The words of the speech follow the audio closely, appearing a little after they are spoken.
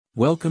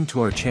Welcome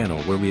to our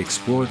channel where we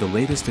explore the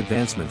latest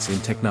advancements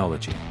in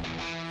technology.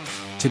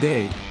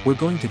 Today, we're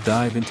going to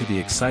dive into the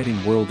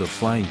exciting world of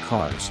flying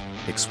cars,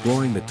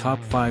 exploring the top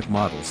 5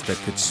 models that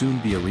could soon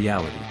be a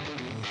reality.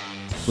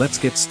 Let's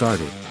get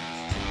started.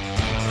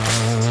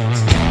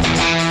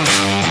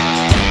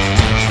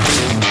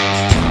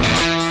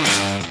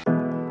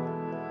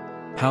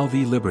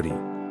 PALV Liberty.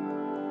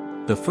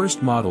 The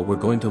first model we're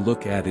going to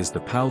look at is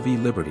the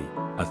PALV Liberty,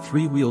 a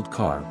 3-wheeled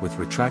car with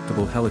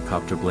retractable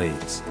helicopter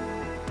blades.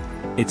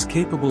 It's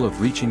capable of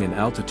reaching an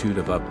altitude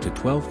of up to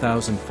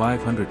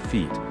 12,500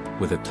 feet,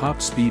 with a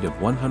top speed of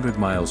 100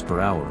 miles per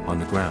hour on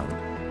the ground.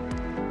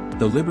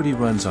 The Liberty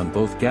runs on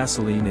both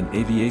gasoline and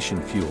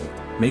aviation fuel,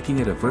 making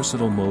it a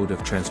versatile mode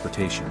of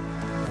transportation.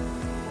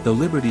 The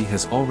Liberty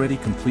has already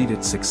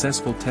completed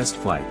successful test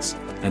flights,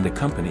 and the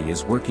company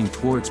is working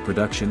towards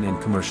production and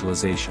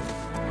commercialization.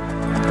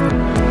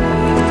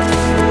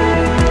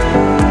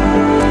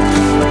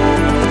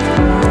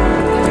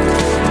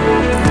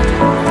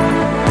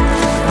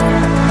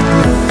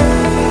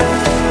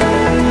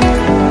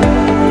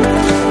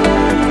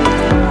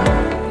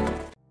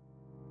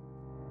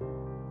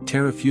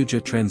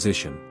 Terrafugia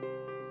Transition.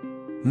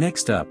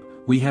 Next up,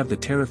 we have the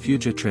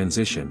Terrafugia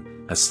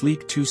Transition, a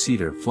sleek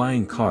 2-seater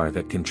flying car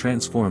that can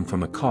transform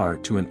from a car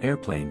to an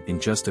airplane in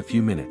just a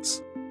few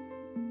minutes.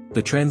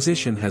 The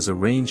Transition has a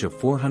range of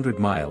 400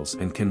 miles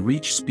and can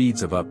reach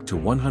speeds of up to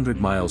 100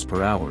 miles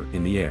per hour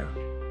in the air.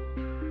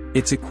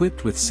 It's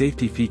equipped with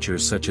safety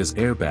features such as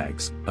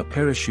airbags, a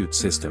parachute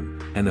system,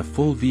 and a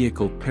full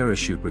vehicle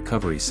parachute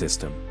recovery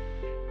system.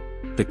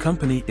 The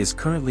company is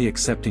currently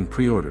accepting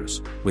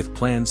pre-orders, with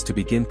plans to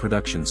begin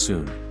production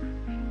soon.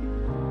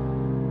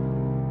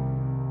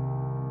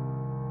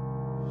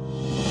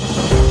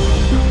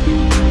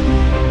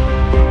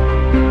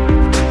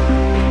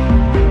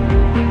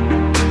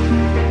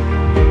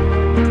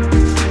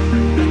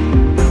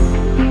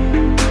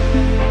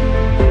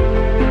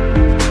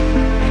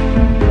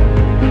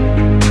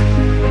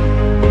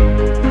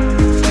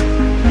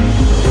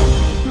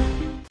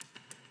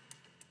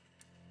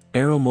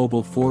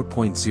 AeroMobil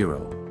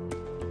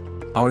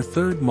 4.0. Our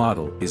third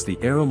model is the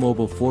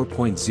AeroMobil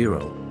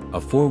 4.0, a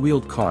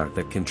 4-wheeled car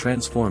that can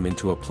transform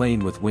into a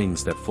plane with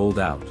wings that fold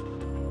out.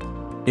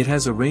 It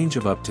has a range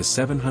of up to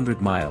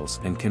 700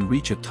 miles and can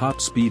reach a top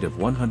speed of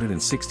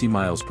 160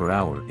 miles per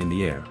hour in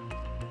the air.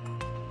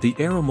 The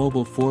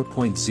AeroMobil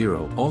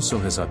 4.0 also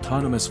has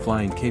autonomous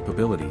flying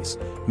capabilities,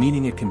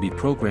 meaning it can be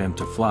programmed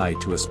to fly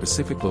to a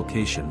specific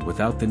location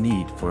without the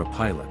need for a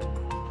pilot.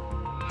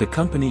 The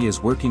company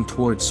is working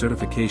towards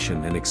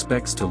certification and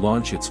expects to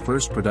launch its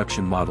first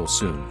production model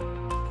soon.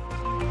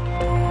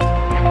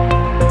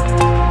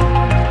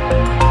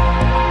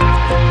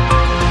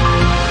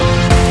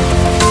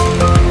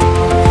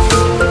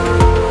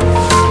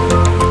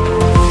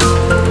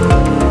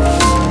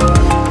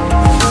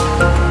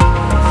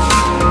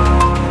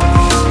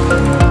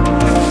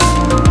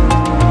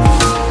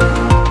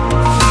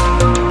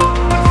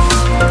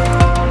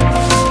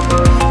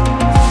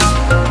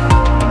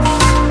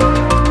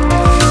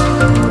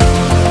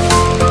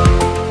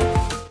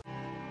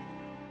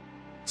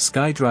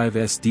 SkyDrive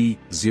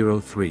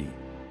SD03.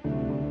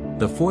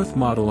 The fourth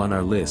model on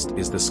our list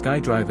is the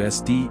SkyDrive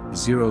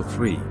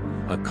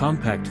SD03, a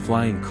compact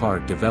flying car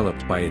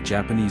developed by a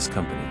Japanese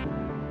company.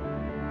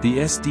 The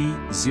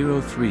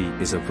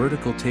SD03 is a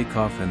vertical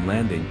takeoff and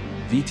landing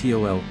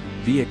 (VTOL)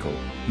 vehicle,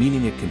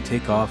 meaning it can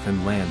take off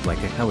and land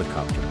like a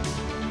helicopter.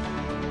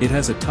 It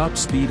has a top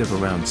speed of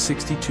around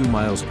 62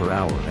 miles per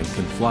hour and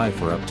can fly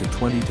for up to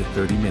 20 to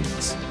 30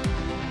 minutes.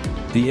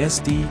 The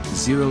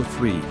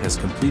SD03 has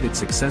completed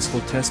successful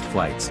test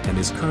flights and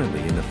is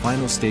currently in the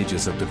final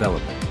stages of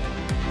development.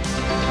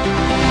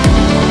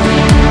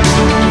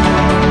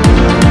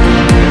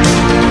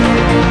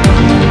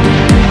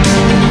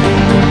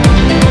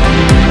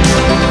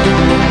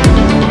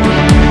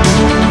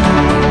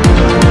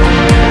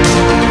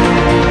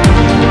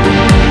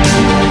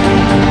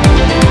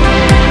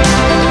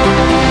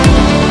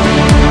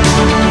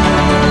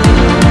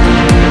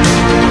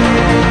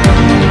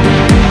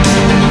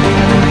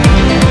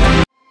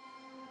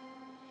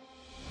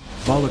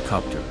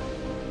 Volocopter.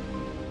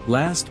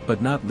 Last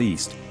but not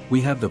least,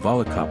 we have the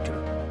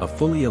Volocopter, a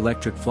fully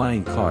electric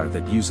flying car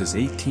that uses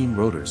 18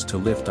 rotors to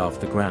lift off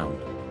the ground.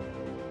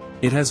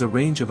 It has a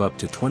range of up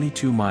to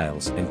 22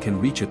 miles and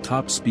can reach a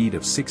top speed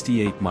of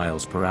 68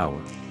 miles per hour.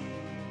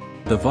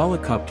 The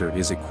Volocopter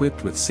is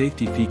equipped with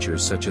safety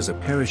features such as a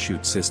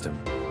parachute system,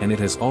 and it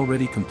has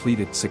already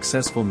completed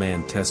successful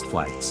manned test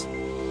flights.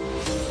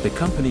 The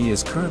company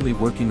is currently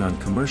working on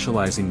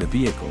commercializing the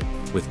vehicle,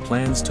 with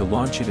plans to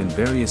launch it in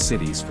various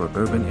cities for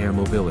urban air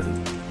mobility.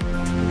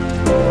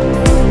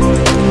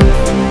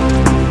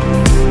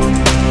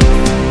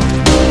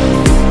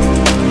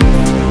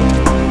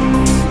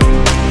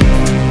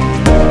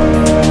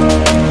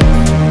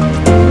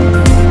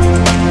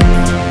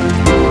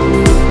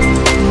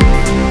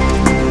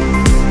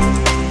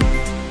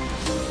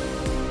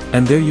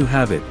 And there you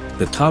have it,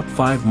 the top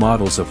 5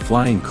 models of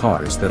flying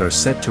cars that are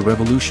set to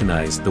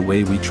revolutionize the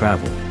way we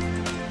travel.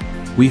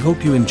 We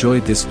hope you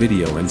enjoyed this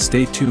video and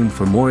stay tuned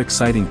for more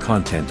exciting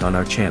content on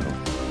our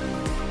channel.